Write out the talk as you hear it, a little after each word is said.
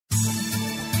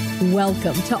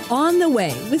Welcome to On the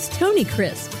Way with Tony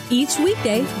Crisp. Each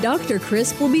weekday, Dr.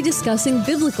 Crisp will be discussing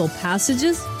biblical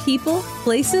passages, people,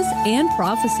 places, and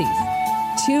prophecies.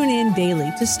 Tune in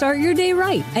daily to start your day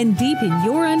right and deepen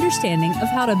your understanding of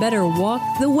how to better walk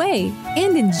the way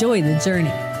and enjoy the journey.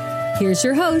 Here's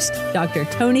your host, Dr.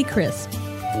 Tony Crisp.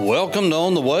 Welcome to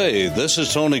On the Way. This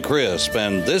is Tony Crisp,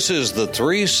 and this is the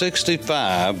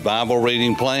 365 Bible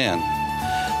Reading Plan.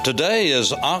 Today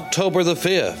is October the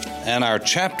 5th, and our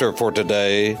chapter for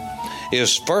today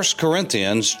is 1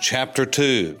 Corinthians chapter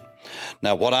 2.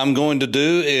 Now, what I'm going to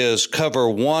do is cover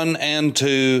 1 and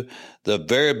 2 the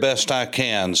very best I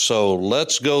can, so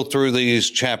let's go through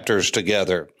these chapters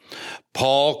together.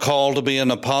 Paul, called to be an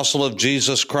apostle of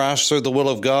Jesus Christ through the will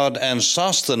of God, and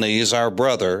Sosthenes, our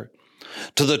brother,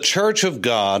 to the church of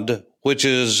God, which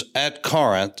is at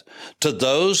Corinth, to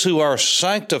those who are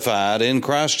sanctified in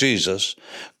Christ Jesus,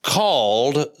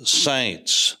 called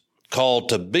saints, called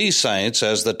to be saints,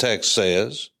 as the text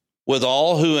says, with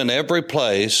all who in every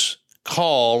place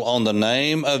call on the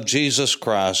name of Jesus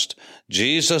Christ,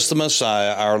 Jesus the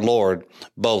Messiah, our Lord,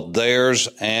 both theirs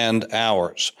and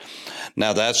ours.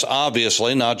 Now, that's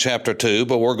obviously not chapter 2,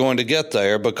 but we're going to get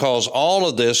there because all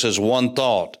of this is one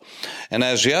thought. And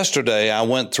as yesterday I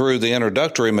went through the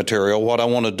introductory material, what I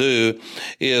want to do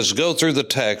is go through the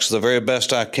text the very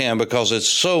best I can because it's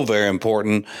so very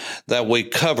important that we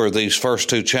cover these first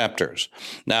 2 chapters.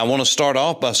 Now, I want to start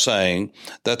off by saying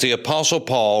that the Apostle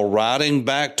Paul, writing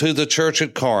back to the church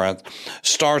at Corinth,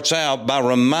 starts out by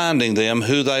reminding them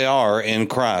who they are in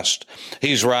Christ.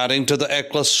 He's writing to the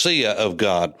ecclesia of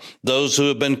God, those who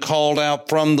have been called out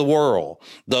from the world,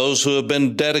 those who have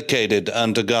been dedicated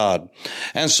unto God.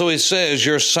 And so he says,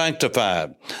 you're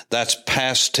sanctified. That's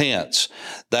past tense.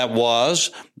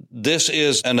 This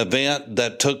is an event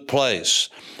that took place,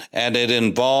 and it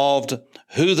involved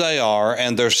who they are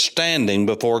and their standing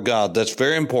before God. That's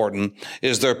very important,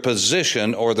 is their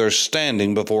position or their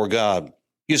standing before God.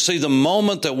 You see, the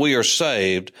moment that we are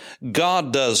saved,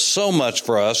 God does so much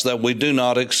for us that we do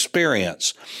not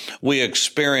experience. We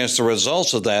experience the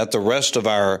results of that the rest of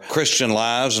our Christian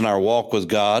lives and our walk with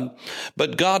God.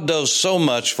 But God does so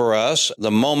much for us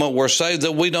the moment we're saved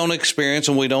that we don't experience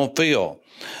and we don't feel.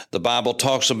 The Bible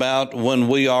talks about when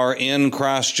we are in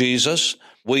Christ Jesus,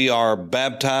 we are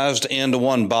baptized into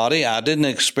one body. I didn't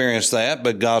experience that,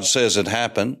 but God says it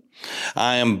happened.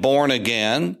 I am born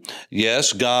again.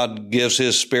 Yes, God gives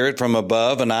His Spirit from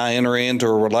above, and I enter into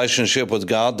a relationship with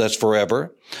God that's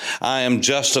forever. I am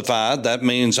justified. That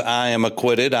means I am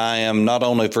acquitted. I am not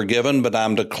only forgiven, but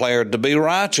I'm declared to be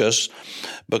righteous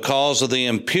because of the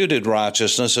imputed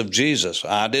righteousness of Jesus.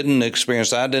 I didn't experience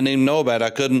that. I didn't even know about it. I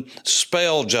couldn't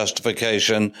spell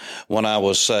justification when I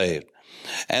was saved.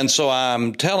 And so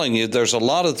I'm telling you, there's a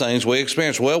lot of things we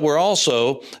experience. Well, we're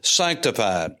also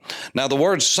sanctified. Now, the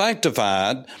word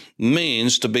sanctified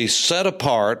means to be set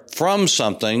apart from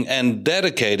something and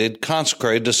dedicated,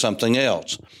 consecrated to something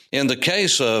else. In the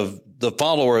case of the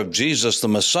follower of Jesus, the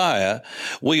Messiah,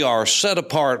 we are set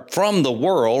apart from the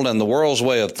world and the world's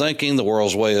way of thinking, the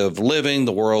world's way of living,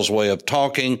 the world's way of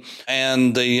talking,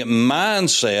 and the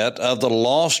mindset of the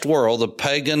lost world, the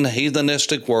pagan,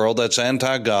 heathenistic world that's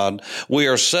anti-God. We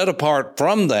are set apart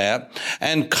from that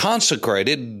and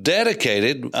consecrated,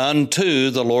 dedicated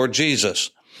unto the Lord Jesus.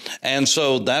 And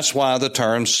so that's why the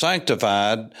term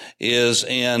sanctified is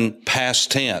in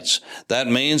past tense. That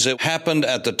means it happened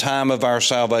at the time of our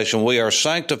salvation. We are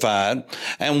sanctified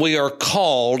and we are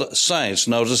called saints.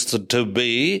 Notice the to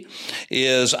be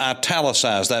is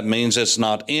italicized. That means it's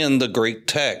not in the Greek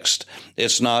text.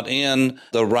 It's not in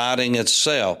the writing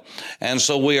itself. And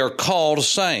so we are called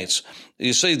saints.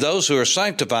 You see, those who are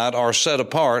sanctified are set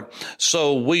apart.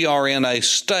 So we are in a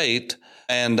state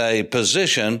and a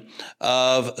position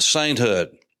of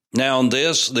sainthood. Now, in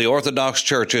this, the Orthodox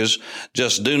churches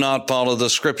just do not follow the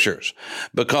Scriptures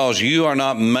because you are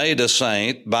not made a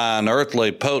saint by an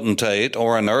earthly potentate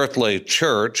or an earthly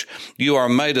church. You are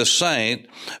made a saint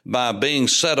by being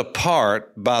set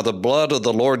apart by the blood of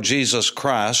the Lord Jesus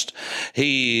Christ.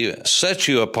 He sets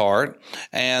you apart,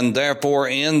 and therefore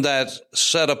in that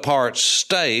set apart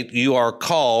state, you are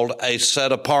called a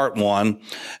set apart one,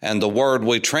 and the word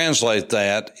we translate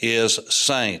that is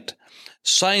saint.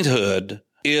 Sainthood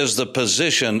is the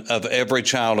position of every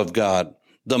child of God.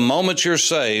 The moment you're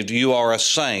saved, you are a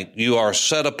saint. You are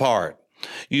set apart.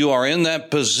 You are in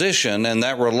that position and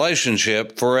that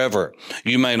relationship forever.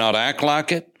 You may not act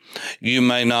like it. You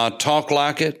may not talk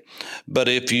like it. But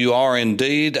if you are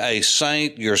indeed a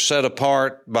saint, you're set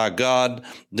apart by God,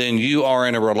 then you are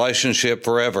in a relationship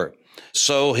forever.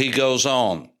 So he goes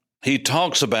on. he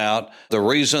talks about the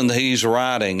reason that he's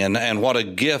writing and what a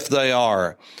gift they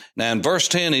are. Now, in verse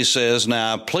 10, he says,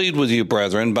 "Now I plead with you,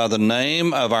 brethren, by the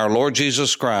name of our Lord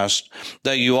Jesus Christ,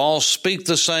 that you all speak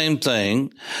the same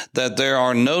thing, that there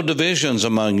are no divisions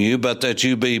among you, but that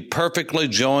you be perfectly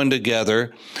joined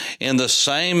together in the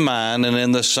same mind and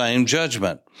in the same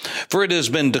judgment. For it has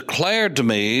been declared to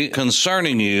me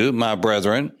concerning you, my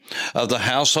brethren, of the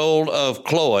household of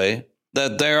Chloe,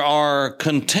 that there are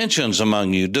contentions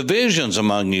among you, divisions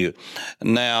among you.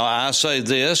 Now I say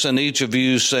this, and each of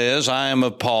you says, I am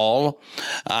of Paul,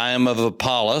 I am of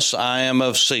Apollos, I am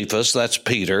of Cephas," that's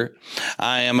Peter,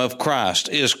 "I am of Christ.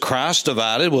 Is Christ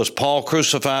divided? Was Paul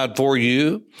crucified for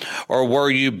you? Or were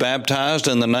you baptized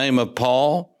in the name of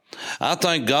Paul? I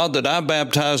thank God that I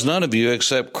baptized none of you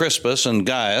except Crispus and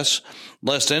Gaius,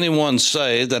 lest anyone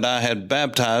say that I had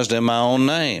baptized in my own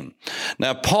name."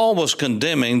 Now, Paul was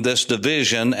condemning this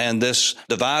division and this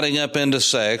dividing up into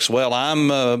sects. Well,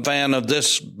 I'm a fan of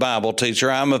this Bible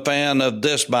teacher. I'm a fan of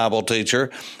this Bible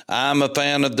teacher. I'm a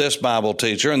fan of this Bible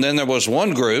teacher. And then there was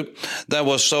one group that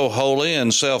was so holy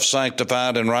and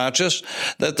self-sanctified and righteous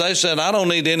that they said, "I don't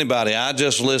need anybody. I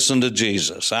just listen to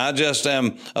Jesus. I just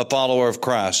am a follower of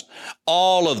Christ."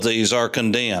 All of these are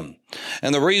condemned.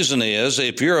 And the reason is,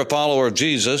 if you're a follower of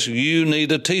Jesus, you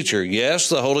need a teacher. Yes,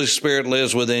 the Holy Spirit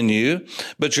lives within you,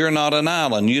 but you're not an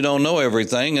island. You don't know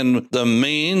everything. And the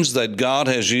means that God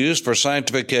has used for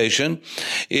sanctification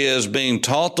is being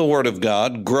taught the Word of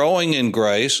God, growing in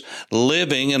grace,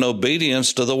 living in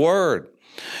obedience to the Word.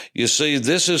 You see,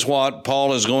 this is what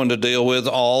Paul is going to deal with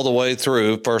all the way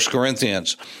through 1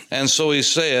 Corinthians. And so he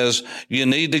says, you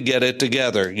need to get it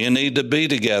together. You need to be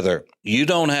together. You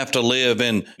don't have to live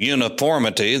in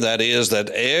uniformity, that is, that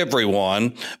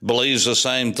everyone believes the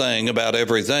same thing about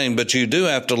everything, but you do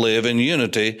have to live in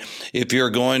unity if you're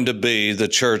going to be the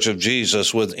church of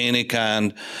Jesus with any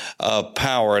kind of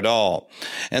power at all.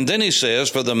 And then he says,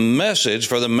 for the message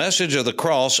of the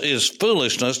cross is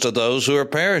foolishness to those who are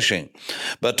perishing,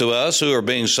 but to us who are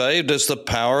being saved, it's the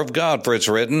power of God. For it's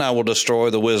written, I will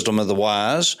destroy the wisdom of the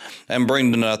wise and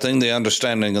bring to nothing the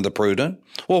understanding of the prudent.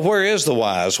 Well, where is the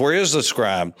wise? Where is the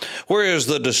scribe? Where is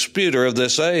the disputer of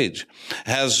this age?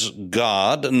 Has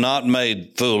God not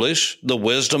made foolish the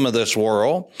wisdom of this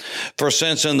world? For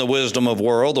since in the wisdom of the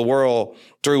world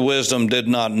through wisdom did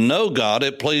not know God,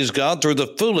 it pleased God through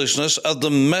the foolishness of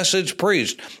the message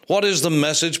preached. What is the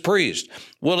message preached?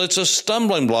 Well, it's a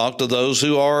stumbling block to those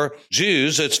who are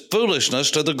Jews. It's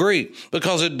foolishness to the Greek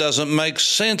because it doesn't make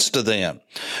sense to them.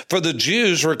 For the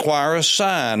Jews require a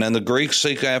sign and the Greeks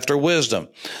seek after wisdom.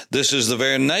 This is the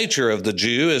very nature of the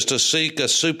Jew, is to seek a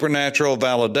supernatural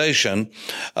validation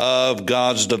of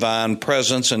God's divine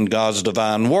presence and God's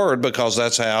divine word, because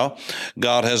that's how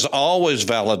God has always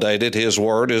validated his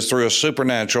word, is through a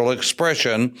supernatural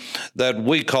expression that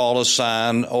we call a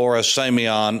sign or a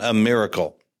semeion, a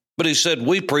miracle. But he said,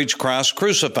 we preach Christ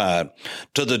crucified.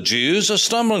 To the Jews, a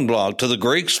stumbling block. To the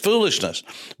Greeks, foolishness.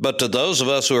 But to those of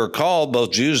us who are called,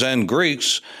 both Jews and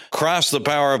Greeks, Christ, the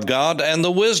power of God and the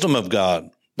wisdom of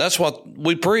God. That's what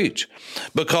we preach.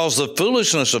 Because the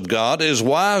foolishness of God is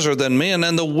wiser than men,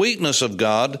 and the weakness of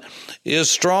God is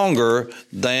stronger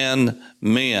than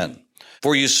men.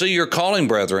 For you see your calling,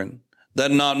 brethren,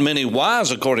 that not many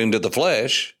wise according to the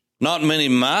flesh, not many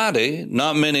mighty,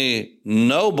 not many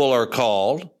noble are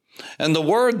called. And the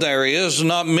word there is,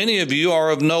 not many of you are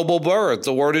of noble birth.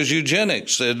 The word is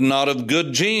eugenics, not of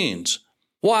good genes.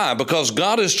 Why? Because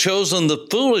God has chosen the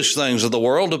foolish things of the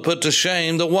world to put to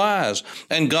shame the wise.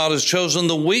 And God has chosen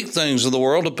the weak things of the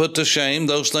world to put to shame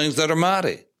those things that are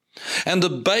mighty. And the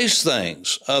base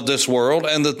things of this world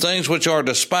and the things which are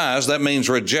despised, that means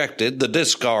rejected, the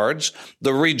discards,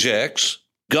 the rejects,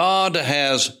 God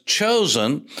has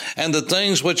chosen, and the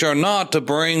things which are not to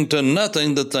bring to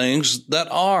nothing the things that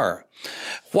are.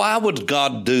 Why would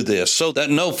God do this? So that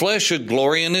no flesh should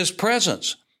glory in his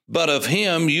presence. But of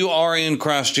him you are in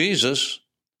Christ Jesus,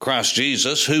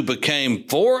 who became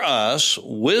for us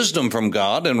wisdom from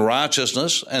God and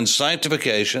righteousness and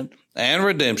sanctification and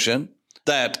redemption,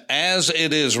 that as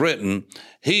it is written,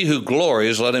 he who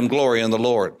glories, let him glory in the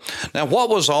Lord. Now, what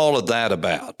was all of that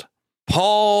about?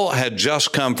 Paul had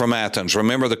just come from Athens.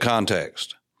 Remember the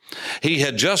context. He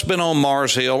had just been on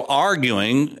Mars Hill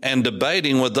arguing and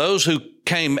debating with those who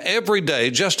came every day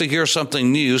just to hear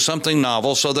something new, something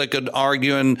novel, so they could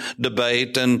argue and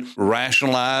debate and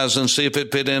rationalize and see if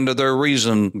it fit into their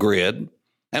reason grid.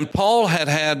 And Paul had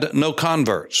had no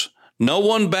converts, No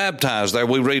one baptized there.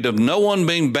 We read of no one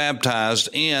being baptized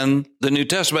in the New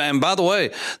Testament. And by the way,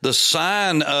 the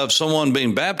sign of someone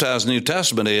being baptized in the New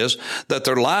Testament is that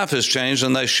their life has changed,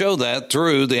 and they show that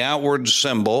through the outward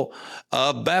symbol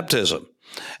of baptism.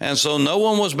 And so no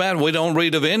one was baptized. We don't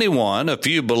read of anyone. A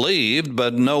few believed,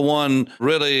 but no one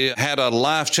really had a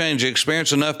life-changing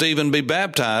experience enough to even be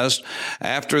baptized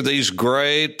after these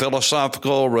great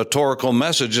philosophical, rhetorical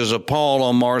messages of Paul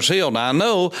on Mars Hill. Now, I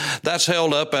know that's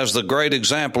held up as the great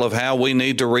example of how we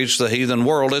need to reach the heathen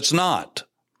world. It's not.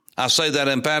 I say that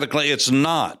emphatically. It's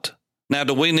not. Now,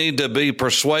 do we need to be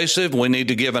persuasive? We need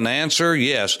to give an answer?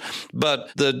 Yes. But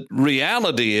the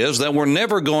reality is that we're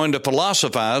never going to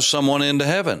philosophize someone into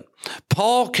heaven.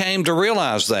 Paul came to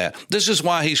realize that. This is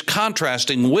why he's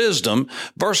contrasting wisdom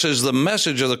versus the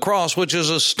message of the cross, which is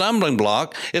a stumbling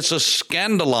block. It's a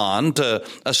scandalon,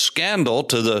 a scandal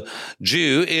to the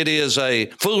Jew. It is a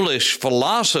foolish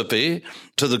philosophy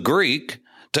to the Greek,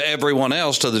 to everyone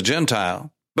else, to the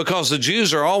Gentile. Because the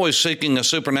Jews are always seeking a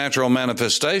supernatural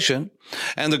manifestation,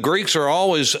 and the Greeks are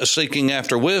always seeking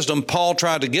after wisdom. Paul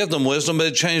tried to give them wisdom, but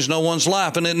it changed no one's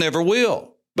life, and it never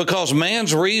will. Because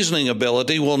man's reasoning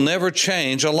ability will never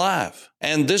change a life.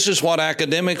 And this is what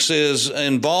academics is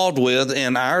involved with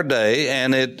in our day,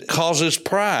 and it causes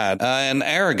pride and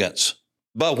arrogance.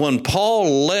 But when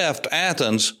Paul left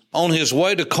Athens on his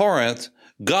way to Corinth,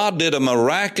 God did a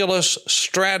miraculous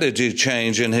strategy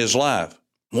change in his life.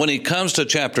 When he comes to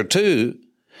chapter 2,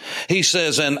 he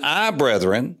says, "And I,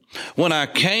 brethren, when I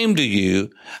came to you,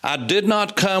 I did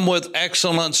not come with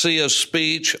excellency of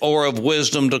speech or of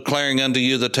wisdom, declaring unto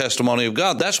you the testimony of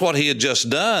God." That's what he had just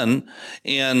done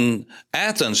in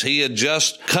Athens. He had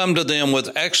just come to them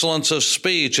with excellence of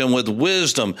speech and with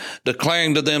wisdom,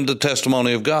 declaring to them the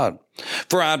testimony of God.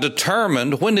 "For I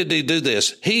determined," when did he do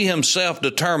this? He himself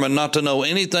determined not to know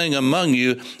anything among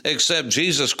you except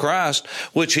Jesus Christ,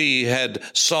 which he had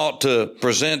sought to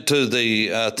present to the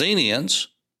Athenians.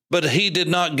 But he did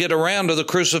not get around to the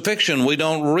crucifixion. We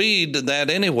don't read that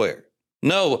anywhere.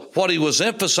 No, what he was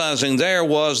emphasizing there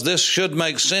was this should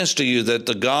make sense to you, that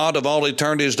the God of all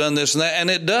eternity has done this and that, and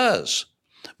it does.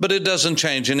 But it doesn't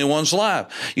change anyone's life.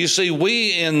 You see,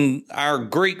 we in our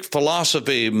Greek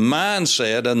philosophy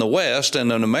mindset in the West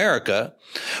and in America,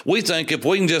 we think if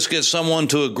we can just get someone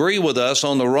to agree with us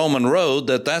on the Roman road,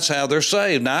 that's how they're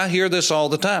saved. Now, I hear this all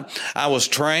the time. I was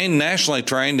nationally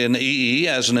trained in EE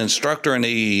as an instructor in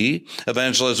EE,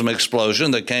 Evangelism Explosion,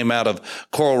 that came out of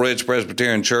Coral Ridge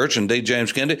Presbyterian Church and D.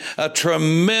 James Kennedy, a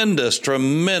tremendous,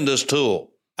 tremendous tool.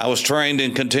 I was trained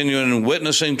in continuing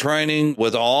witnessing training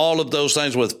with all of those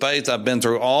things with faith. I've been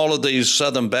through all of these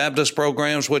Southern Baptist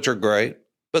programs, which are great.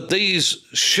 But these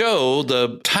show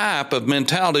the type of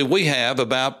mentality we have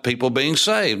about people being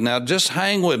saved. Now, just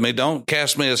hang with me. Don't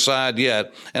cast me aside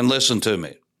yet and listen to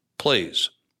me, please.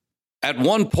 At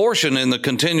one portion in the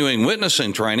continuing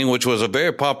witnessing training, which was a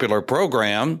very popular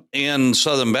program in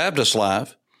Southern Baptist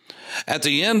life, at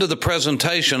the end of the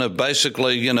presentation of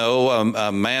basically,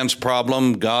 a man's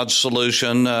problem, God's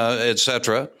solution,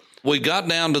 etc., we got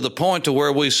down to the point to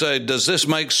where we say, does this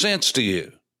make sense to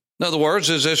you? In other words,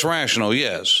 is this rational?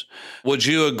 Yes. Would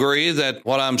you agree that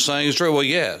what I'm saying is true? Well,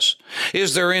 yes.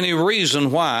 Is there any logical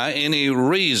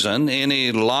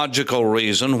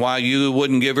reason why you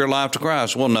wouldn't give your life to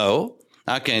Christ? Well, no,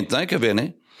 I can't think of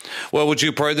any. Well, would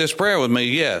you pray this prayer with me?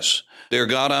 Yes. Dear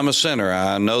God, I'm a sinner.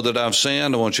 I know that I've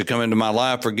sinned. I want you to come into my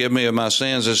life, forgive me of my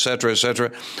sins, etc.,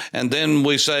 etc. And then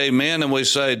we say amen, and we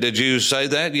say, did you say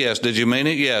that? Yes. Did you mean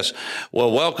it? Yes.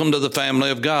 Well, welcome to the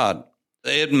family of God.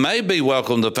 It may be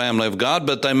welcome to the family of God,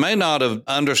 but they may not have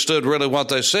understood really what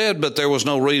they said, but there was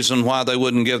no reason why they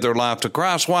wouldn't give their life to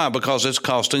Christ. Why? Because it's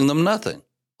costing them nothing.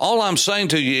 All I'm saying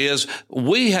to you is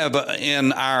we have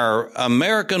in our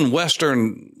American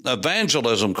Western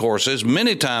evangelism courses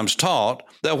many times taught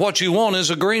that what you want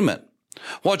is agreement.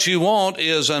 What you want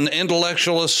is an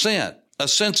intellectual assent, a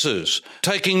sensus,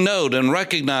 taking note and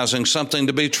recognizing something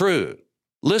to be true.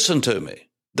 Listen to me.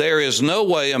 There is no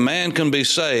way a man can be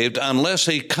saved unless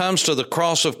he comes to the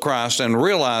cross of Christ and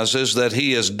realizes that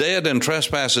he is dead in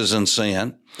trespasses and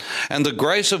sin, and the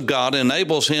grace of God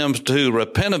enables him to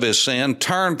repent of his sin,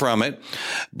 turn from it,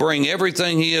 bring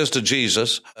everything he is to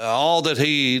Jesus, all that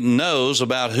he knows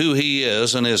about who he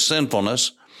is and his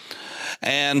sinfulness,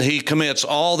 and he commits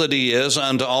all that he is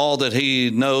unto all that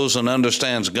he knows and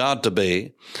understands God to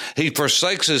be. He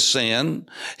forsakes his sin.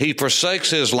 He forsakes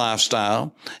his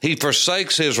lifestyle. He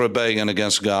forsakes his rebellion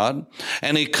against God.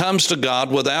 And he comes to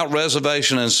God without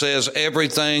reservation and says,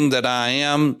 everything that I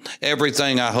am,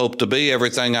 everything I hope to be,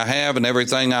 everything I have, and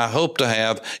everything I hope to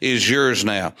have is yours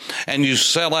now. And you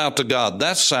sell out to God.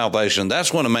 That's salvation.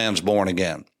 That's when a man's born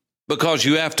again. Because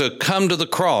you have to come to the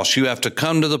cross. You have to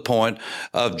come to the point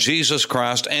of Jesus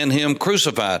Christ and Him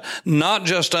crucified. Not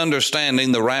just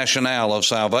understanding the rationale of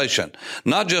salvation.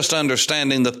 Not just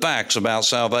understanding the facts about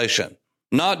salvation.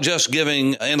 Not just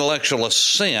giving intellectual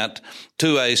assent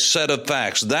to a set of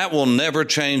facts. That will never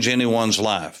change anyone's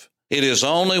life. It is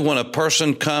only when a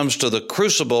person comes to the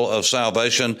crucible of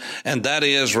salvation, and that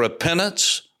is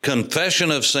repentance,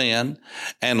 confession of sin,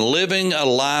 and living a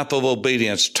life of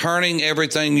obedience, turning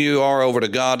everything you are over to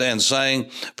God and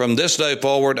saying, from this day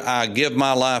forward, I give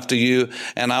my life to you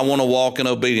and I want to walk in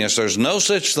obedience. There's no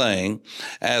such thing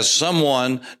as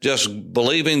someone just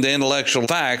believing the intellectual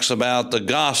facts about the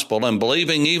gospel and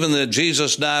believing even that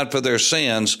Jesus died for their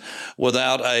sins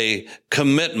without a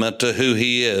commitment to who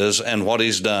He is and what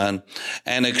He's done,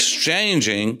 and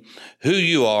exchanging who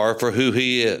you are for who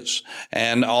He is,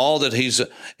 and all that He's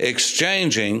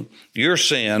exchanging your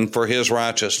sin for His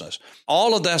righteousness.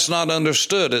 All of that's not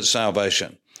understood at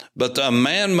salvation, but a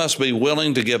man must be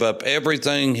willing to give up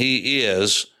everything he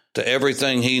is to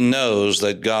everything he knows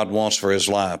that God wants for his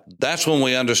life. That's when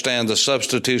we understand the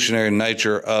substitutionary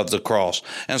nature of the cross.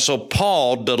 And so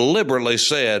Paul deliberately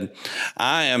said,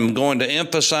 I am going to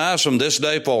emphasize from this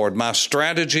day forward, my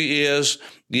strategy is,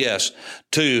 yes,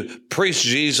 to preach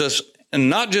Jesus, and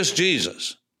not just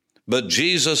Jesus, but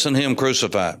Jesus and Him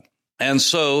crucified. And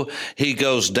so he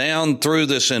goes down through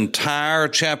this entire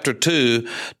chapter 2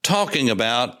 talking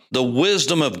about the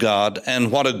wisdom of God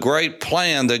and what a great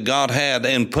plan that God had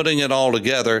in putting it all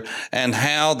together and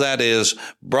how that is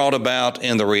brought about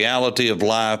in the reality of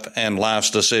life and life's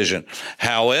decision.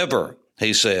 However,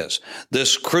 he says,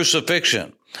 this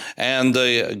crucifixion and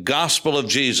the gospel of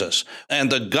Jesus.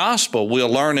 And the gospel we'll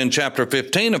learn in chapter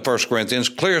 15 of 1 Corinthians,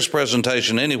 clearest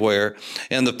presentation anywhere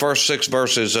in the first 6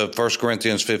 verses of 1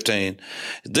 Corinthians 15.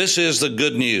 This is the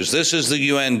good news. This is the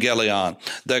euangelion,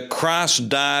 that Christ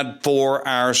died for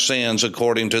our sins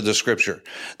according to the Scripture,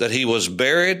 that He was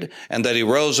buried and that He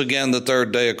rose again the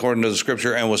third day according to the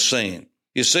Scripture and was seen.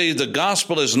 You see, the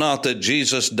gospel is not that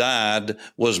Jesus died,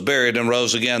 was buried, and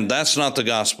rose again. That's not the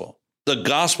gospel. The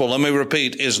gospel, let me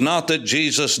repeat, is not that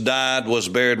Jesus died, was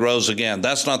buried, rose again.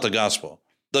 That's not the gospel.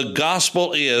 The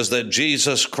gospel is that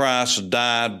Jesus Christ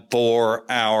died for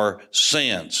our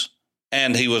sins,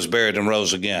 and He was buried and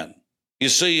rose again. You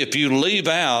see, if you leave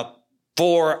out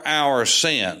for our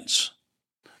sins,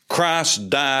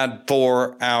 Christ died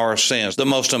for our sins. The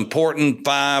most important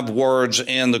 5 words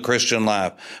in the Christian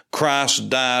life.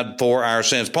 Christ died for our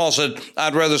sins. Paul said,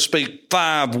 I'd rather speak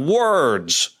 5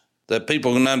 words that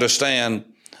people can understand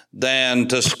than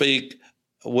to speak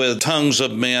with tongues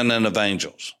of men and of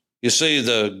angels. You see,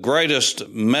 the greatest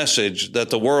message that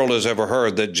the world has ever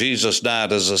heard, that Jesus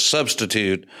died as a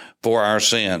substitute for our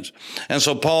sins. And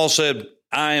so Paul said,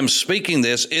 I am speaking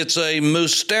this. It's a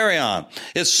mysterion.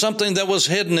 It's something that was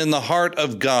hidden in the heart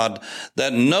of God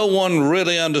that no one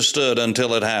really understood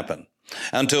until it happened,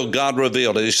 until God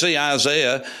revealed it. You see,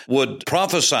 Isaiah would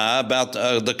prophesy about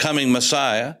the coming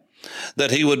Messiah, that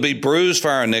He would be bruised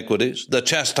for our iniquities. The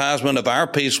chastisement of our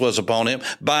peace was upon Him.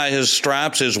 By His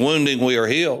stripes, His wounding, we are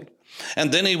healed.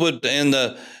 And then he would, in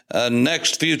the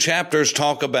next few chapters,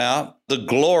 talk about the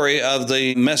glory of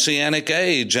the Messianic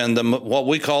age and what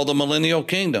we call the millennial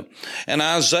kingdom. And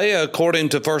Isaiah, according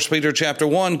to 1 Peter chapter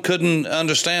 1, couldn't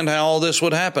understand how all this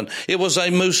would happen. It was a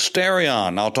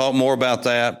mysterion. I'll talk more about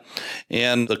that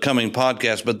in the coming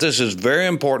podcast, but this is very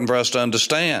important for us to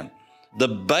understand. The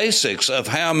basics of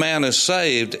how man is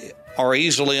saved are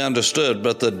easily understood,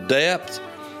 but the depth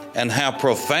and how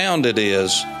profound it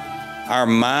is, our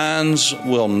minds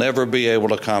will never be able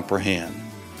to comprehend.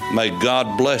 May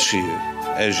God bless you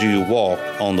as you walk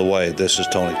on the way. This is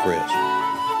Tony Crisp.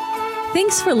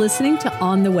 Thanks for listening to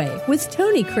On the Way with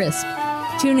Tony Crisp.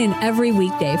 Tune in every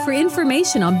weekday for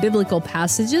information on biblical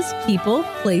passages, people,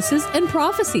 places, and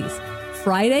prophecies.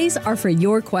 Fridays are for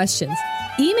your questions.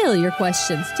 Email your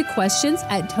questions to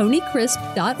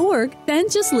questions@tonycrisp.org. Then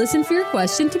just listen for your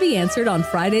question to be answered on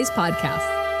Friday's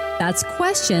podcast. That's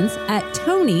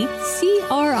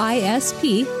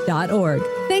questions@tonycrisp.org.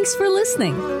 Thanks for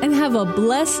listening and have a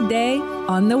blessed day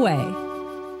on the way.